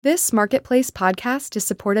This Marketplace podcast is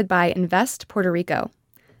supported by Invest Puerto Rico.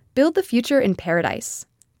 Build the future in paradise.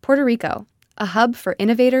 Puerto Rico, a hub for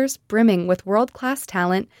innovators brimming with world-class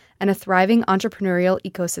talent and a thriving entrepreneurial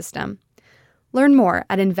ecosystem. Learn more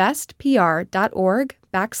at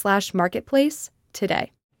investpr.org/marketplace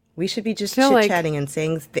today. We should be just chit-chatting and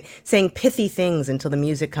saying pithy things until the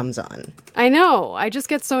music comes on. I know. I just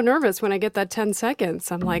get so nervous when I get that 10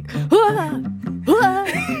 seconds. I'm like, ah, ah.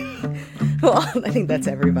 Well, I think that's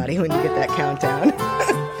everybody when you get that countdown.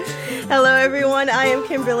 Hello, everyone. I am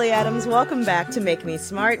Kimberly Adams. Welcome back to Make Me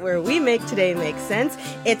Smart, where we make today make sense.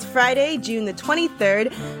 It's Friday, June the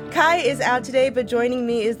 23rd. Kai is out today, but joining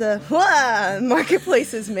me is the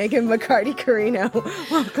Marketplace's Megan McCarty-Carino.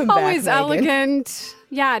 Welcome back, Always Megan. Elegant.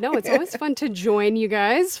 Yeah, no, it's always fun to join you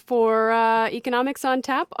guys for Economics on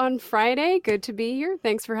Tap on Friday. Good to be here.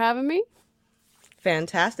 Thanks for having me.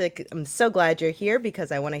 Fantastic. I'm so glad you're here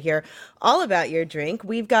because I want to hear all about your drink.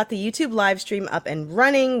 We've got the YouTube live stream up and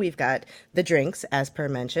running. We've got the drinks, as per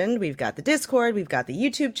mentioned. We've got the Discord. We've got the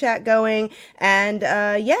YouTube chat going. And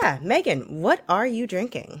Megan, what are you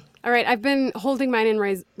drinking? All right, I've been holding mine in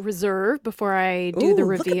reserve before I do the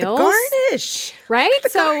reveals. Look at the garnish. Right?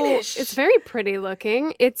 Garnish. It's very pretty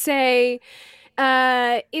looking. It's sort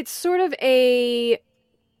of a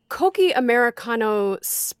Cokie Americano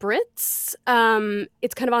spritz.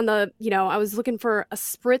 It's kind of on the, I was looking for a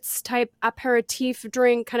spritz type aperitif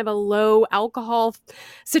drink, kind of a low alcohol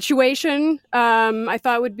situation. I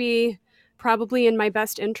thought would be probably in my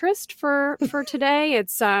best interest for today.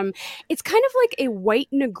 It's kind of like a white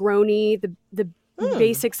Negroni, the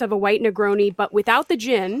basics of a white Negroni, but without the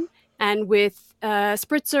gin and with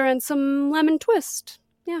spritzer and some lemon twist.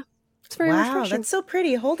 Yeah. It's very refreshing. That's so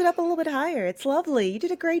pretty. Hold it up a little bit higher. It's lovely. You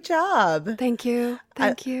did a great job. Thank you.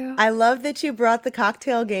 Thank you. I love that you brought the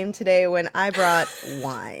cocktail game today when I brought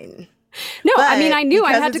wine. No, but I knew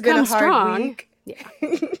I had to come strong. Yeah.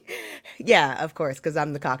 Yeah, of course, because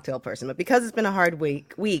I'm the cocktail person. But because it's been a hard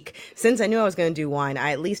week, since I knew I was going to do wine,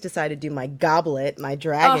 I at least decided to do my goblet, my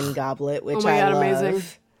dragon goblet, which I love. Amazing.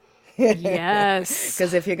 Yes.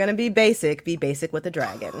 Because if you're going to be basic with the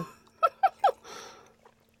dragon.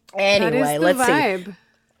 Anyway, let's vibe. See.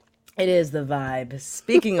 It is the vibe.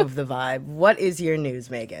 Speaking of the vibe, what is your news,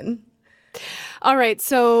 Megan? All right.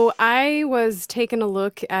 So I was taking a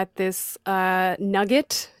look at this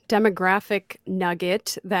demographic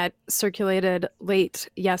nugget that circulated late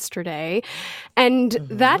yesterday. And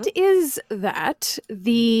that is that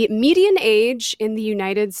the median age in the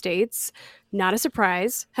United States, not a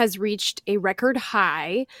surprise, has reached a record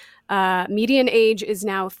high. Median age is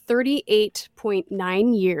now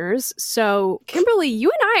 38.9 years. So, Kimberly, you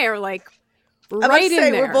and I are like right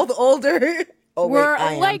in there. We're both older. Oh, we're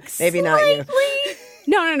wait, like maybe slightly...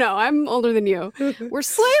 not you. No. I'm older than you. We're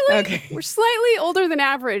slightly older than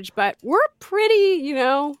average, but we're pretty,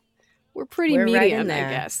 we're pretty medium, right in there. I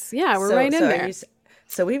guess. Yeah, we're right in there.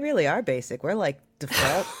 So we really are basic. We're like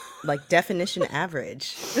default, like definition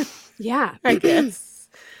average. Yeah, I guess.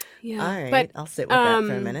 Yeah. All right. But, I'll sit with that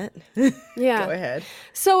for a minute. Yeah. Go ahead.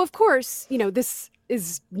 So, of course, this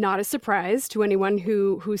is not a surprise to anyone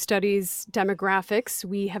who studies demographics.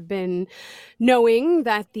 We have been knowing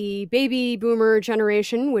that the baby boomer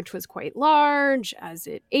generation, which was quite large, as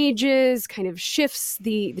it ages, kind of shifts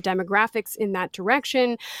the demographics in that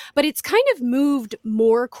direction. But it's kind of moved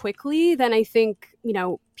more quickly than I think,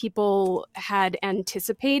 people had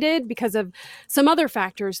anticipated because of some other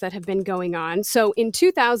factors that have been going on. So in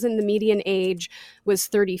 2000, the median age was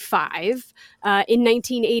 35. In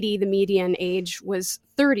 1980, the median age was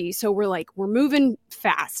 30. So we're moving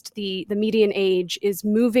fast. The median age is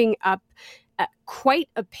moving up at quite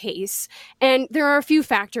a pace. And there are a few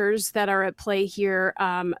factors that are at play here.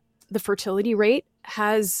 The fertility rate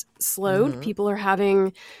has slowed. People are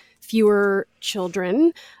having fewer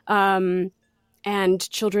children. And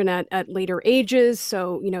children at later ages.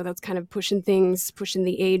 So, that's kind of pushing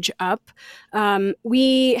the age up.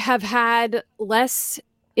 We have had less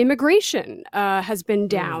immigration has been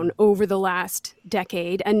down over the last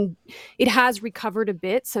decade, and it has recovered a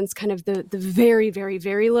bit since kind of the very, very,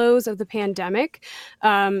 very lows of the pandemic,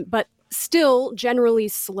 but still generally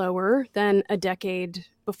slower than a decade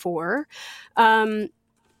before.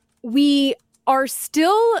 We are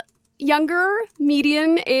still younger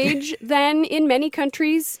median age than in many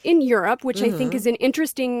countries in Europe, which I think is an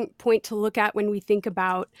interesting point to look at when we think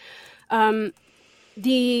about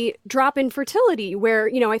the drop in fertility, where,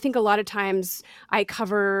 I think a lot of times I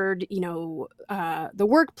covered, the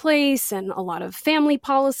workplace and a lot of family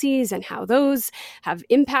policies and how those have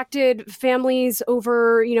impacted families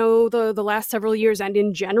over, the last several years and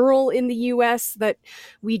in general in the US, that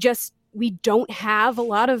we just we don't have a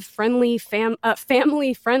lot of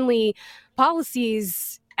family-friendly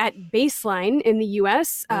policies at baseline in the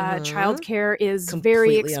U.S. Childcare is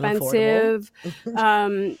very expensive.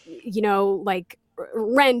 Like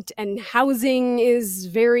rent and housing is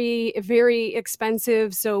very, very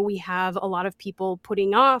expensive. So we have a lot of people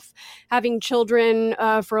putting off having children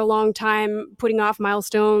for a long time, putting off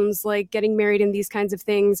milestones like getting married and these kinds of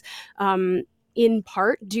things. In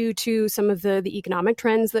part due to some of the economic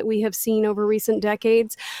trends that we have seen over recent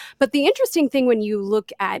decades. But the interesting thing when you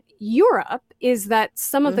look at Europe is that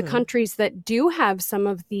some of the countries that do have some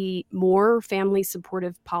of the more family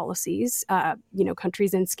supportive policies,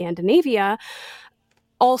 countries in Scandinavia,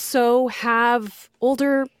 also have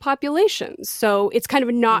older populations. So it's kind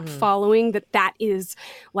of not following that is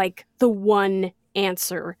like the one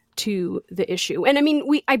answer to the issue. And I mean,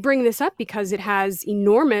 I bring this up because it has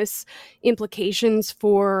enormous implications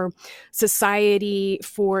for society,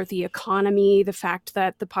 for the economy, the fact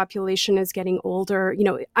that the population is getting older.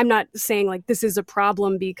 I'm not saying like this is a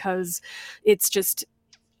problem because it's just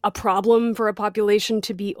a problem for a population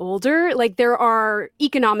to be older. Like there are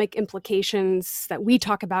economic implications that we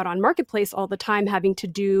talk about on Marketplace all the time having to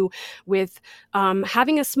do with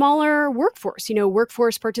having a smaller workforce,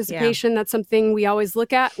 workforce participation. That's something we always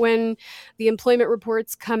look at when the employment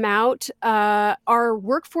reports come out. Our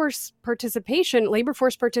workforce participation, labor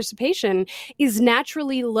force participation is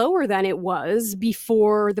naturally lower than it was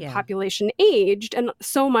before the population aged. And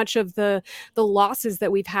so much of the losses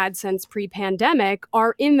that we've had since pre-pandemic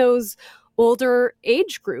are in those older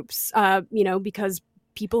age groups, because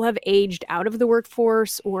people have aged out of the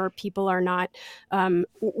workforce or people are not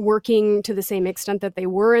working to the same extent that they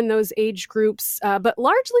were in those age groups, but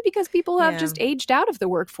largely because people have just aged out of the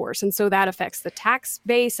workforce. And so that affects the tax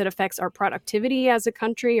base. It affects our productivity as a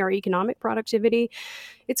country, our economic productivity.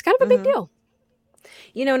 It's kind of a big deal.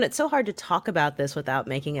 And it's so hard to talk about this without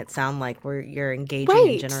making it sound like you're engaging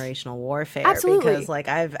in generational warfare. Absolutely. Because like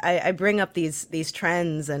I bring up these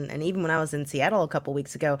trends, and even when I was in Seattle a couple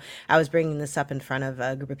weeks ago, I was bringing this up in front of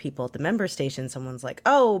a group of people at the member station. Someone's like,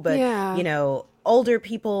 "Oh, but older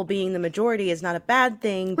people being the majority is not a bad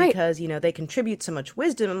thing because they contribute so much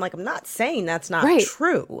wisdom." I'm like, I'm not saying that's not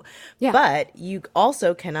true, but you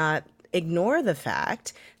also cannot ignore the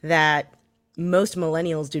fact that most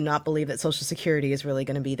millennials do not believe that Social Security is really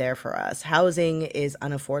going to be there for us. Housing is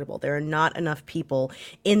unaffordable. There are not enough people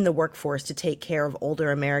in the workforce to take care of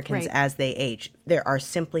older Americans as they age. There are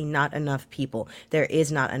simply not enough people. There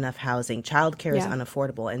is not enough housing. Childcare is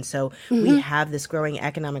unaffordable. And so we have this growing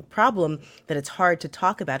economic problem that it's hard to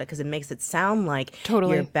talk about it because it makes it sound like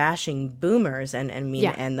you're bashing boomers. And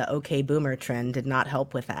the OK Boomer trend did not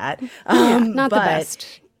help with that. Not the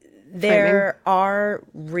best. There are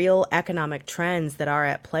real economic trends that are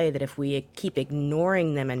at play that if we keep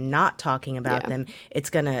ignoring them and not talking about them, it's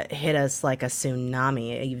going to hit us like a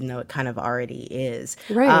tsunami, even though it kind of already is.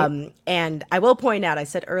 Right. And I will point out, I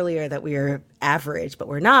said earlier that we are average, but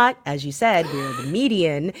we're not. As you said, we're the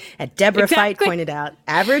median. Deborah Feit pointed out,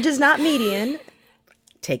 average is not median.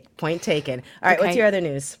 Point taken. All right, what's your other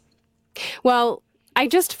news? Well, I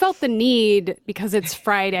just felt the need, because it's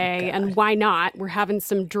Friday and why not? We're having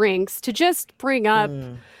some drinks, to just bring up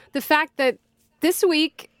the fact that this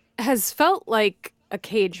week has felt like a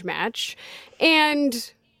cage match. And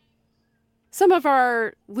some of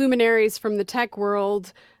our luminaries from the tech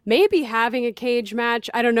world may be having a cage match.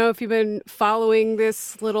 I don't know if you've been following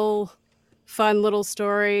this fun little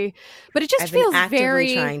story, but it just feels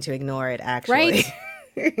very trying to ignore it, actually.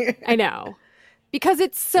 Right? I know. Because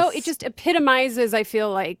it just epitomizes, I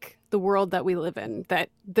feel like, the world that we live in. That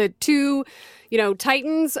the two,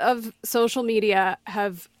 titans of social media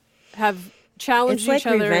have challenged each other. It's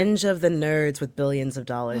like Revenge of the Nerds with billions of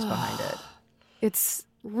dollars behind it. It's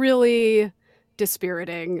really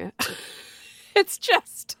dispiriting. It's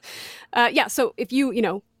just, so if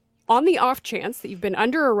you, on the off chance that you've been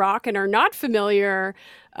under a rock and are not familiar,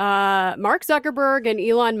 Mark Zuckerberg and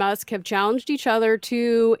Elon Musk have challenged each other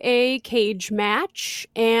to a cage match,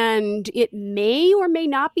 and it may or may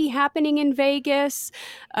not be happening in Vegas.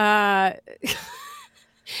 I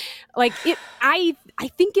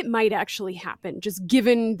think it might actually happen, just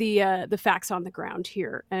given the facts on the ground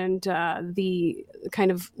here and the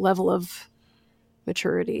kind of level of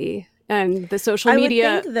maturity and the social media.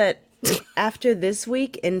 I would think that after this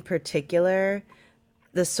week in particular,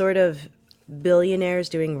 the sort of billionaires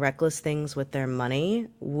doing reckless things with their money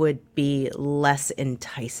would be less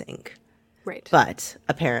enticing. Right. But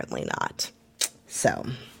apparently not. So,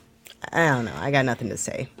 I don't know. I got nothing to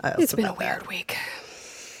say. It's been a weird week.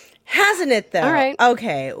 Hasn't it, though? All right.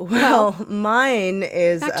 Okay. Well, mine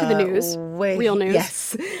is... Back to the news. Real news.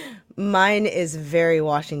 Yes. Mine is very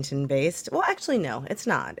Washington based. Well, actually, no, it's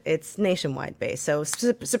not. It's nationwide based. So,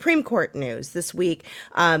 Supreme Court news this week.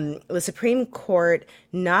 The Supreme Court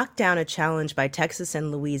knocked down a challenge by Texas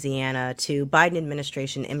and Louisiana to Biden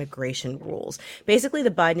administration immigration rules. Basically,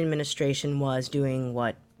 the Biden administration was doing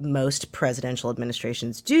what most presidential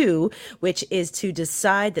administrations do, which is to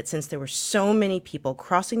decide that since there were so many people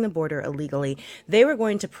crossing the border illegally, they were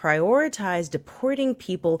going to prioritize deporting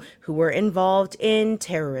people who were involved in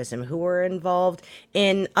terrorism, who were involved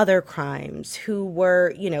in other crimes, who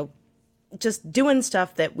were, just doing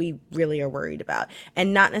stuff that we really are worried about,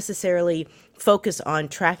 and not necessarily focus on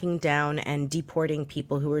tracking down and deporting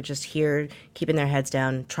people who are just here, keeping their heads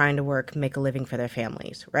down, trying to work, make a living for their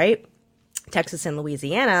families, right? Texas and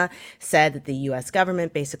Louisiana said that the U.S.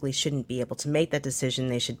 government basically shouldn't be able to make that decision.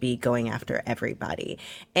 They should be going after everybody.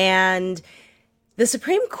 And the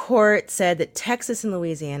Supreme Court said that Texas and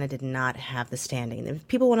Louisiana did not have the standing. If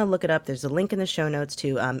people want to look it up, there's a link in the show notes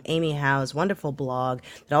to Amy Howe's wonderful blog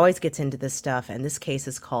that always gets into this stuff. And this case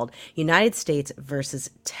is called United States versus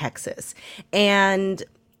Texas. And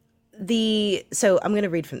so I'm going to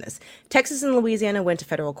read from this. Texas and Louisiana went to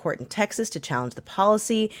federal court in Texas to challenge the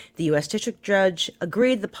policy. The U.S. District Judge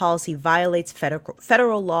agreed the policy violates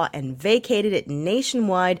federal law and vacated it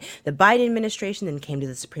nationwide. The Biden administration then came to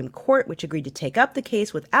the Supreme Court, which agreed to take up the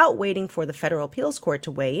case without waiting for the federal appeals court to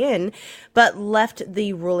weigh in, but left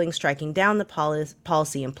the ruling striking down the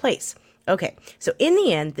policy in place. Okay, so in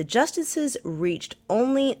the end, the justices reached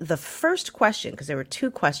only the first question, because there were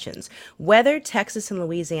two questions, whether Texas and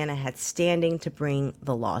Louisiana had standing to bring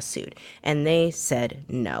the lawsuit. And they said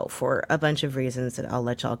no for a bunch of reasons that I'll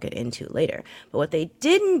let y'all get into later. But what they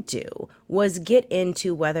didn't do was get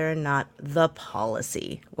into whether or not the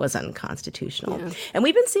policy was unconstitutional. Yeah. And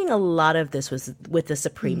we've been seeing a lot of this with the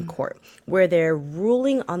Supreme Court, where they're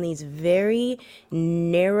ruling on these very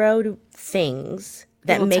narrow things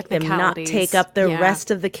that make them not take up the rest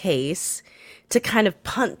of the case to kind of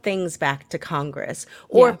punt things back to Congress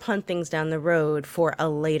or punt things down the road for a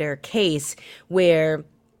later case where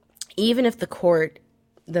even if the court,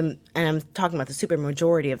 and I'm talking about the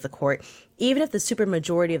supermajority of the court, even if the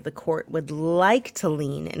supermajority of the court would like to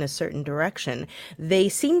lean in a certain direction, they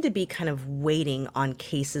seem to be kind of waiting on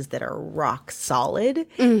cases that are rock solid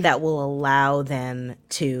that will allow them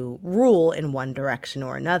to rule in one direction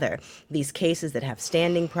or another. These cases that have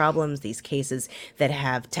standing problems, these cases that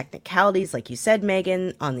have technicalities, like you said,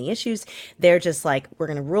 Megan, on the issues, they're just like, we're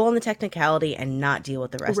going to rule on the technicality and not deal with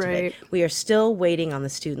the rest of it. We are still waiting on the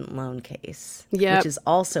student loan case, which is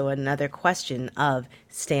also another question of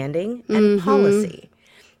standing and policy.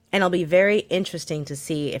 And it'll be very interesting to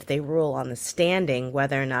see if they rule on the standing,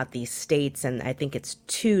 whether or not these states, and I think it's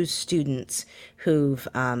 2 students who've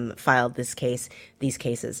filed these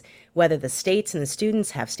cases, whether the states and the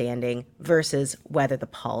students have standing versus whether the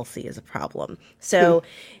policy is a problem. So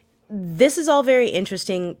this is all very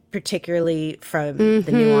interesting, particularly from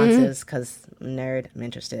the nuances, because nerd, I'm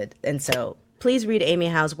interested. And so please read Amy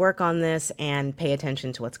Howe's work on this and pay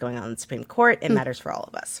attention to what's going on in the Supreme Court. It matters for all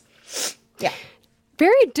of us. Yeah.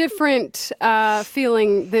 Very different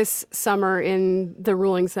feeling this summer in the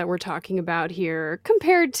rulings that we're talking about here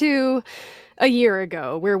compared to a year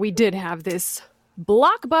ago, where we did have this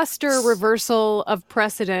blockbuster reversal of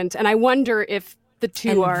precedent. And I wonder if the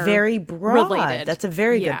two are very broad. Related. That's a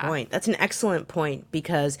very good point. That's an excellent point,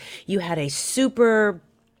 because you had a super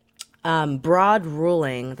broad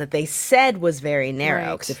ruling that they said was very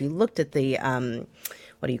narrow. Because if you looked at the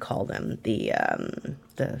what do you call them?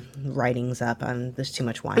 The writings up on, there's too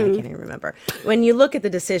much wine, I can't even remember. When you look at the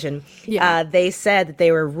decision, they said that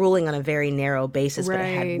they were ruling on a very narrow basis, but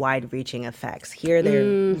it had wide-reaching effects. Here they're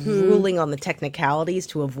ruling on the technicalities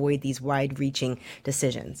to avoid these wide-reaching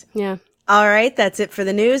decisions. Yeah. All right, that's it for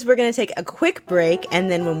the news. We're going to take a quick break,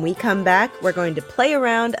 and then when we come back, we're going to play a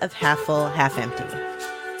round of Half Full, Half Empty.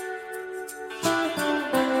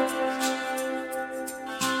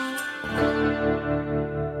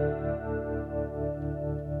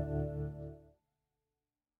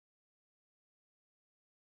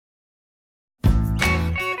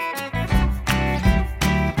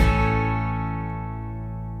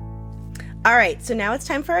 All right, so now it's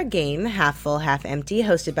time for our game, Half Full, Half Empty,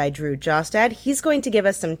 hosted by Drew Jostad. He's going to give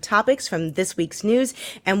us some topics from this week's news,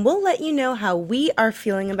 and we'll let you know how we are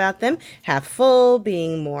feeling about them. Half full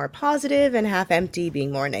being more positive, and half empty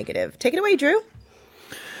being more negative. Take it away, Drew.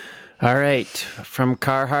 All right, from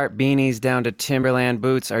Carhartt beanies down to Timberland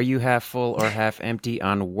boots, are you half full or half empty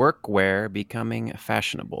on workwear becoming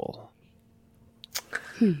fashionable?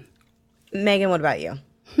 Megan, what about you?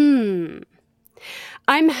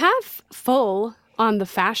 I'm half full on the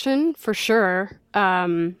fashion, for sure.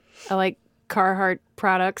 I like Carhartt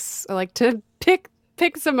products. I like to pick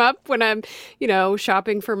some up when I'm,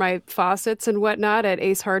 shopping for my faucets and whatnot at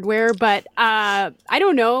Ace Hardware. But I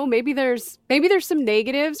don't know. Maybe there's some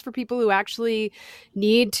negatives for people who actually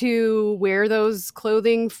need to wear those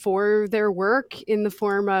clothing for their work in the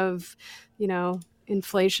form of,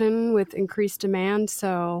 inflation with increased demand.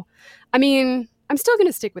 So, I mean, I'm still going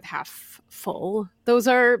to stick with half full. Those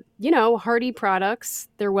are, hardy products.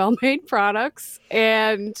 They're well-made products,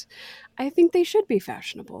 and I think they should be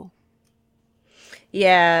fashionable.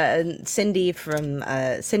 Yeah, and Cindy from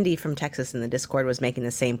Texas in the Discord was making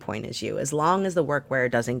the same point as you. As long as the workwear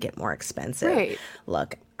doesn't get more expensive. Right.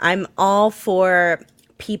 Look, I'm all for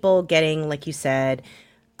people getting, like you said,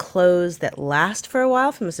 clothes that last for a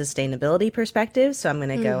while from a sustainability perspective. So I'm going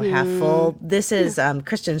to go half full. This is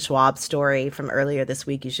Kristen Schwab's story from earlier this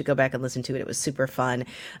week. You should go back and listen to it. It was super fun.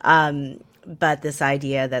 But this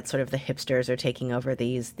idea that sort of the hipsters are taking over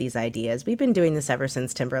these ideas. We've been doing this ever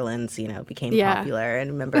since Timberlands, became popular. And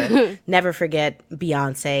remember, never forget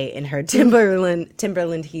Beyonce in her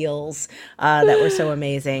Timberland heels that were so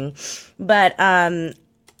amazing. But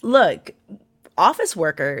look, office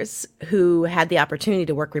workers who had the opportunity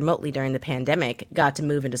to work remotely during the pandemic got to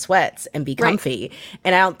move into sweats and be comfy. Right.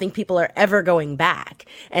 And I don't think people are ever going back.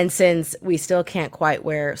 And since we still can't quite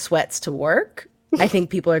wear sweats to work, I think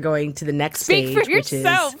people are going to the next stage, Speak for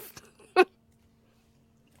yourself.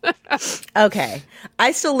 Okay.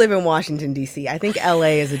 I still live in Washington, D.C. I think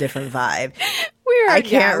L.A. is a different vibe. I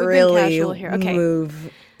can't really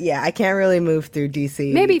move. Yeah, I can't really move through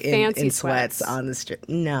D.C. Maybe fancy in sweats on the street.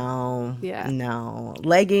 No. Yeah. No.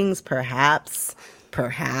 Leggings, perhaps.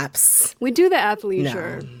 We do the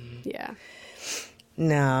athleisure. No. Yeah.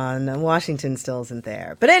 No. Washington still isn't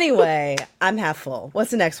there. But anyway, I'm half full.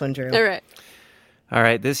 What's the next one, Drew? All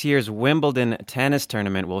right, this year's Wimbledon tennis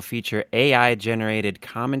tournament will feature AI-generated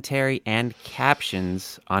commentary and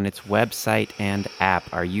captions on its website and app.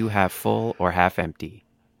 Are you half full or half empty?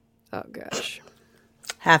 Oh, gosh.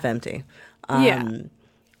 Half empty. I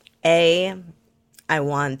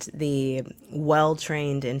want the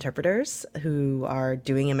well-trained interpreters who are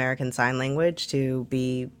doing American Sign Language to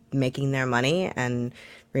be making their money and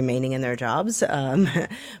remaining in their jobs.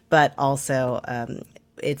 But also,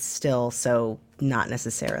 it's still so not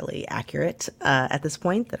necessarily accurate at this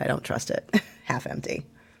point that I don't trust it. Half empty.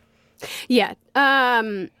 Yeah.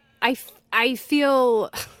 I feel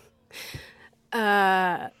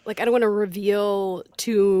like I don't want to reveal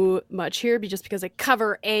too much here just because I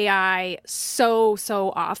cover AI so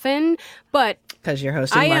often, but because you're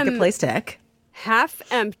hosting Marketplace Tech. Half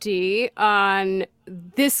empty on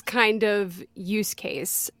this kind of use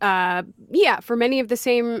case. For many of the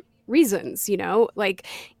same reasons, like,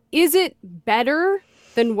 is it better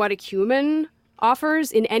than what a human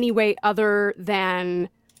offers in any way other than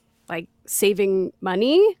like saving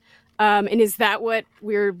money? And is that what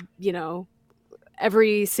we're,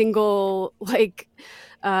 every single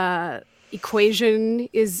equation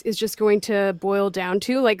is just going to boil down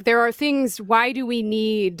to? Like, there are things, why do we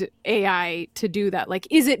need AI to do that? Like,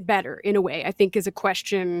 is it better in a way? I think is a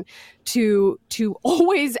question to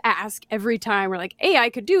always ask every time we're like, AI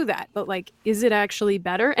could do that, but like, is it actually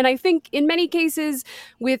better? And I think in many cases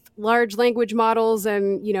with large language models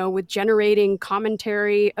and, with generating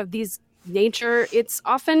commentary of these nature, it's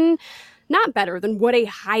often not better than what a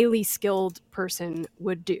highly skilled person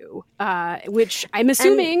would do, which I'm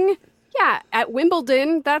assuming... Yeah, at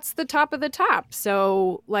Wimbledon, that's the top of the top.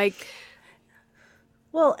 So,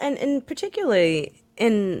 well, and particularly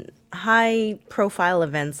in high-profile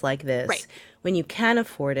events like this, right, when you can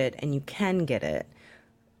afford it and you can get it,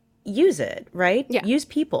 use it, right? Yeah. Use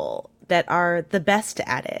people that are the best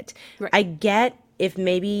at it. Right. I get if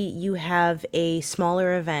maybe you have a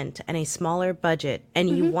smaller event and a smaller budget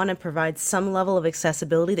and you want to provide some level of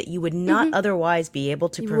accessibility that you would not otherwise be able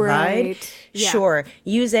to provide, right. Yeah. Sure,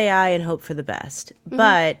 use AI and hope for the best.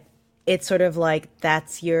 But it's sort of like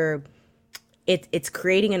that's it's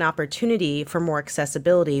creating an opportunity for more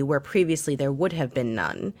accessibility where previously there would have been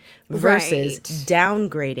none versus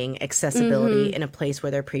downgrading accessibility in a place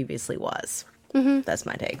where there previously was. That's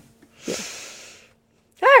my take. Yeah.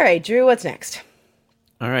 All right, Drew, what's next?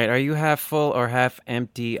 All right. Are you half full or half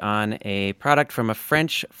empty on a product from a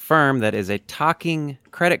French firm that is a talking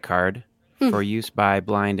credit card for use by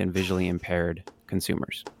blind and visually impaired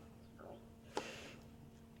consumers?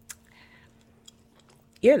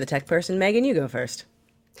 You're the tech person, Megan. You go first.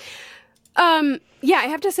 Yeah, I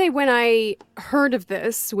have to say, when I heard of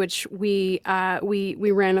this, which we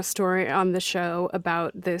ran a story on the show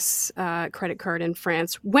about this credit card in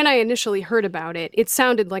France. When I initially heard about it, it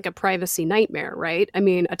sounded like a privacy nightmare, right? I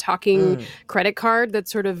mean, a talking credit card that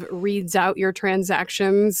sort of reads out your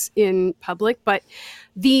transactions in public, but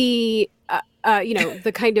the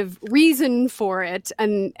the kind of reason for it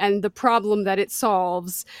and the problem that it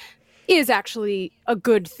solves is actually a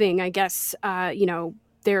good thing, I guess.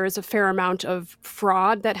 There is a fair amount of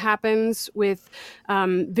fraud that happens with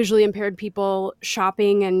visually impaired people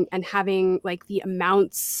shopping and having like the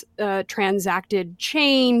amounts transacted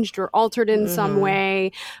changed or altered in some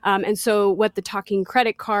way. And so what the talking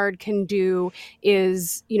credit card can do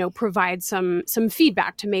is, provide some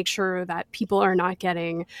feedback to make sure that people are not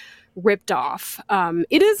getting ripped off.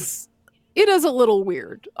 It is a little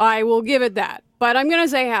weird. I will give it that. But I'm going to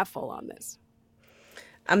say half full on this.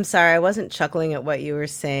 I'm sorry, I wasn't chuckling at what you were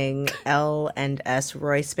saying. L and S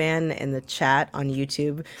Royspan in the chat on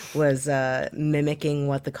YouTube was mimicking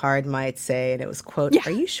what the card might say, and it was, quote,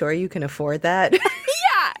 "Are you sure you can afford that?"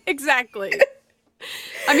 Yeah, exactly.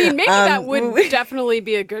 I mean, maybe that would definitely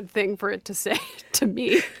be a good thing for it to say to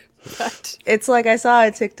me. But it's like I saw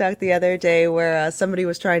a TikTok the other day where somebody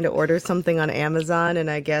was trying to order something on Amazon, and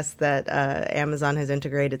I guess that Amazon has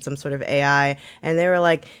integrated some sort of AI, and they were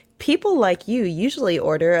like, "People like you usually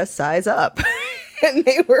order a size up." And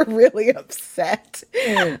they were really upset.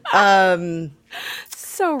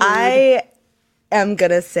 So rude. I am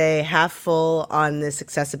going to say half full on this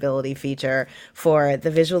accessibility feature for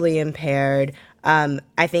the visually impaired.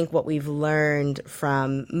 I think what we've learned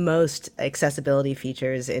from most accessibility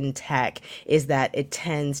features in tech is that it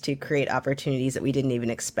tends to create opportunities that we didn't even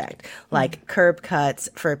expect. Like curb cuts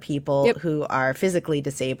for people who are physically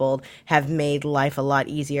disabled have made life a lot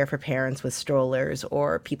easier for parents with strollers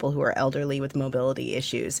or people who are elderly with mobility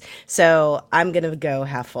issues. So I'm going to go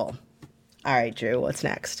half full. All right, Drew, what's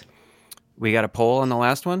next? We got a poll on the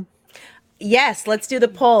last one? Yes, let's do the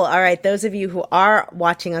poll. All right, those of you who are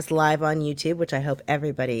watching us live on YouTube, which I hope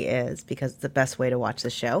everybody is because it's the best way to watch the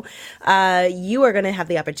show, you are going to have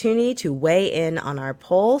the opportunity to weigh in on our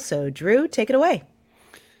poll. So, Drew, take it away.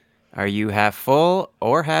 Are you half full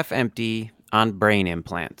or half empty on brain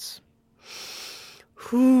implants?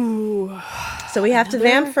 Ooh. So we have to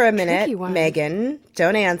vamp for a minute. one. Megan,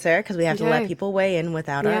 don't answer because we have to let people weigh in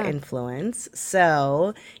without our influence.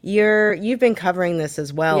 So you've been covering this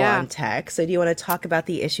as well on tech. So do you want to talk about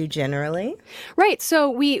the issue generally? Right. So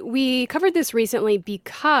we covered this recently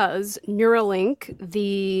because Neuralink,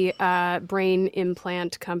 the brain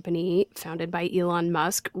implant company founded by Elon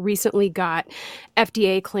Musk, recently got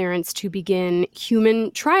FDA clearance to begin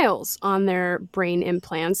human trials on their brain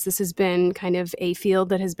implants. This has been kind of a field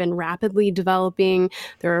that has been rapidly developing.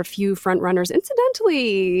 There are a few front runners.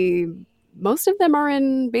 Incidentally, most of them are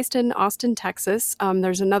based in Austin, Texas.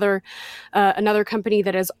 There's another company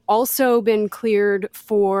that has also been cleared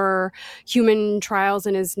for human trials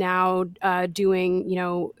and is now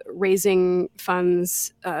doing, raising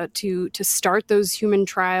funds to start those human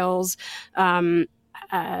trials. I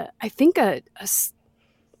think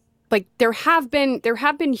there have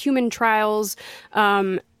been human trials,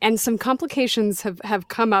 and some complications have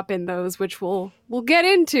come up in those, which we'll get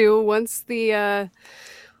into once the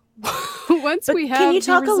once we have. Can you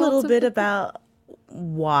talk a little bit about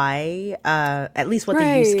why, at least what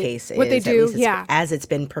the use case is, what they do, at least as it's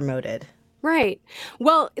been promoted? Right.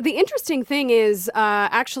 Well, the interesting thing is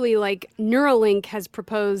actually, like, Neuralink has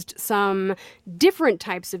proposed some different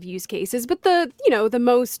types of use cases, but the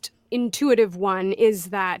most intuitive one is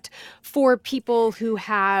that for people who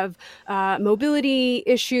have mobility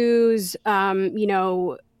issues,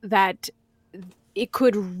 that it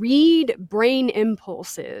could read brain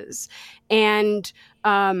impulses and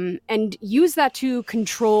use that to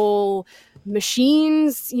control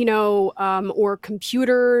machines, or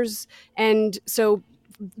computers. And so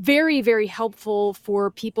very, very helpful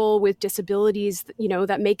for people with disabilities,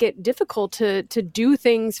 that make it difficult to do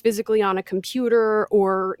things physically on a computer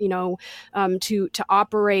or, to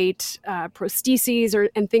operate prostheses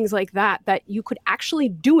and things like that you could actually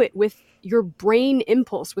do it with your brain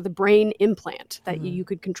impulse, with a brain implant that you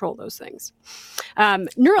could control those things.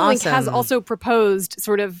 Neuralink has also proposed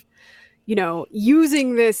sort of,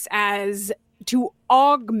 using this as to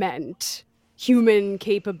augment human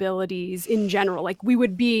capabilities in general. Like, we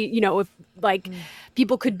would be, if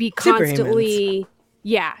people could be constantly,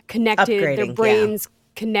 connected, upgrading, their brains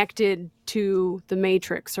connected to the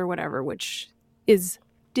matrix or whatever, which is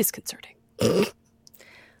disconcerting.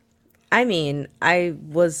 I mean, I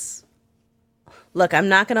was Look, I'm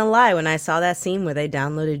not gonna lie. When I saw that scene where they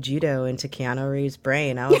downloaded judo into Keanu Reeves'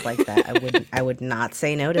 brain, I was like, that I would not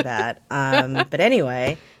say no to that. But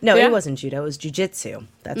anyway, no, Yeah. it wasn't judo. It was jujitsu.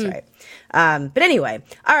 That's right. But anyway,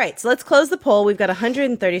 all right. So let's close the poll. We've got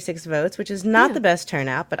 136 votes, which is not the best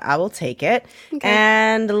turnout, but I will take it.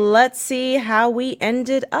 And let's see how we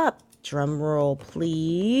ended up. Drum roll,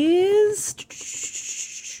 please.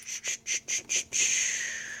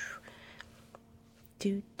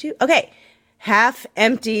 Okay. Half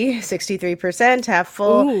empty, 63%. Half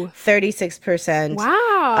full, Ooh. 36%.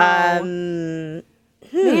 Wow. Man,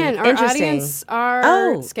 our interesting. audience are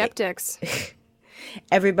Oh. skeptics.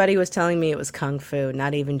 Everybody was telling me it was kung fu,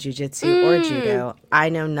 not even jujitsu or judo. I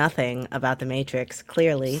know nothing about the Matrix,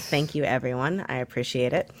 clearly. Thank you, everyone. I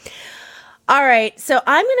appreciate it. All right, so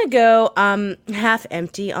I'm going to go half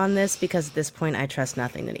empty on this because at this point I trust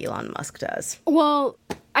nothing that Elon Musk does. Well,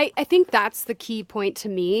 I think that's the key point to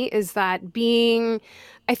me is that I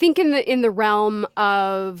think in the realm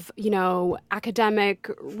of, academic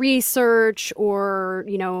research or,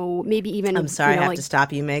 maybe even. I'm sorry, I have to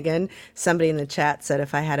stop you, Megan. Somebody in the chat said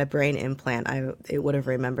if I had a brain implant, it would have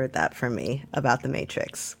remembered that for me about the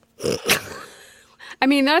Matrix. I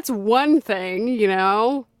mean, that's one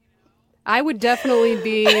thing, I would definitely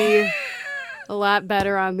be a lot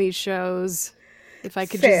better on these shows if I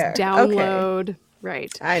could Fair. just download.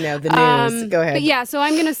 Right. I know the news. Go ahead. But yeah, so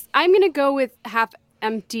I'm gonna go with half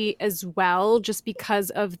empty as well, just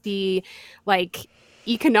because of the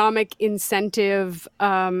economic incentive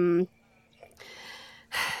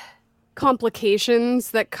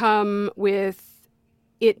complications that come with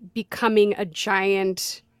it becoming a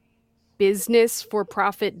giant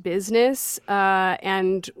for-profit business,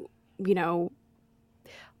 and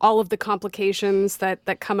all of the complications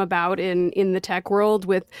that come about in the tech world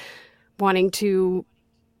with wanting to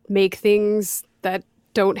make things that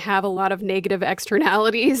don't have a lot of negative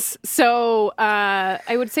externalities. So I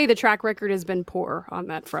would say the track record has been poor on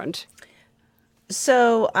that front.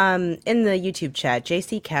 So in the YouTube chat,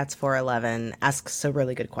 JCCats411 asks a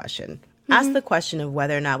really good question. Ask the question of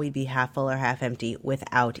whether or not we'd be half full or half empty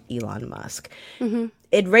without Elon Musk.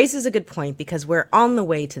 It raises a good point because we're on the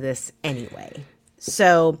way to this anyway.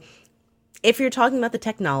 So if you're talking about the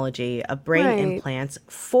technology of brain implants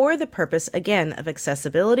for the purpose, again, of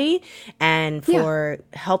accessibility and for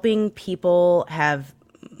helping people have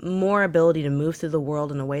more ability to move through the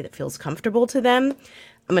world in a way that feels comfortable to them,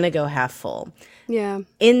 I'm going to go half full. Yeah.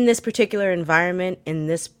 In this particular environment, in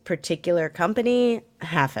this particular company,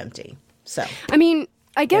 half empty. So, I mean,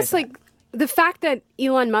 I guess the fact that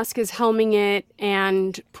Elon Musk is helming it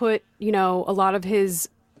and put, a lot of his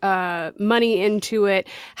money into it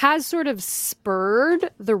has sort of spurred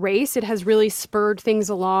the race. It has really spurred things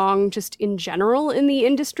along just in general in the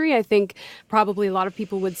industry. I think probably a lot of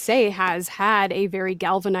people would say has had a very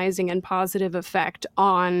galvanizing and positive effect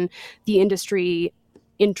on the industry,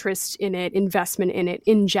 interest in it, investment in it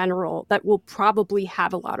in general, that will probably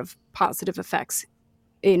have a lot of positive effects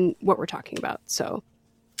in what we're talking about. So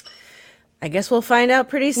I guess we'll find out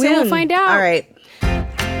pretty soon. We will find out. All right.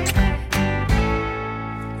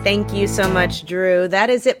 Thank you so much, Drew. That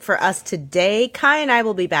is it for us today. Kai and I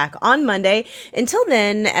will be back on Monday. Until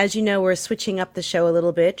then, as you know, we're switching up the show a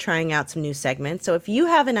little bit, trying out some new segments. So if you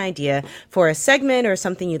have an idea for a segment or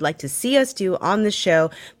something you'd like to see us do on the show,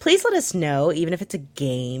 please let us know, even if it's a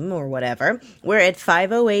game or whatever. We're at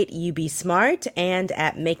 508 UB Smart and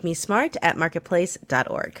at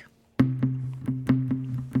makemesmart@marketplace.org.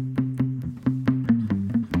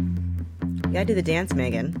 You gotta do the dance,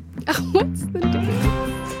 Megan. What's the dance?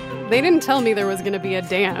 They didn't tell me there was going to be a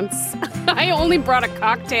dance. I only brought a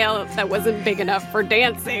cocktail that wasn't big enough for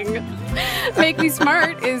dancing. Make Me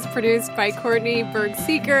Smart is produced by Courtney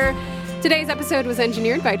Berg-Seeker. Today's episode was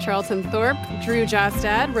engineered by Charlton Thorpe. Drew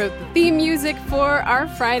Jostad wrote the theme music for our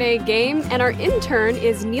Friday game, and our intern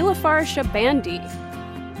is Nilafar Shabandi.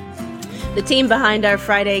 The team behind our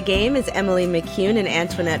Friday game is Emily McCune and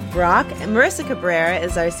Antoinette Brock. And Marissa Cabrera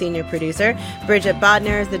is our senior producer. Bridget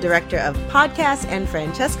Bodner is the director of podcasts. And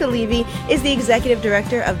Francesca Levy is the executive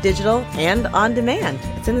director of digital and on demand.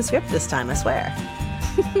 It's in the script this time, I swear.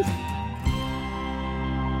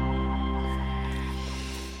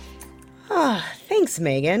 Thanks,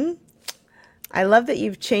 Megan. I love that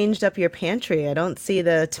you've changed up your pantry. I don't see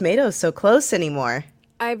the tomatoes so close anymore.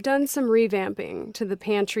 I've done some revamping to the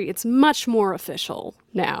pantry. It's much more official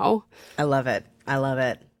now. I love it. I love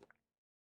it.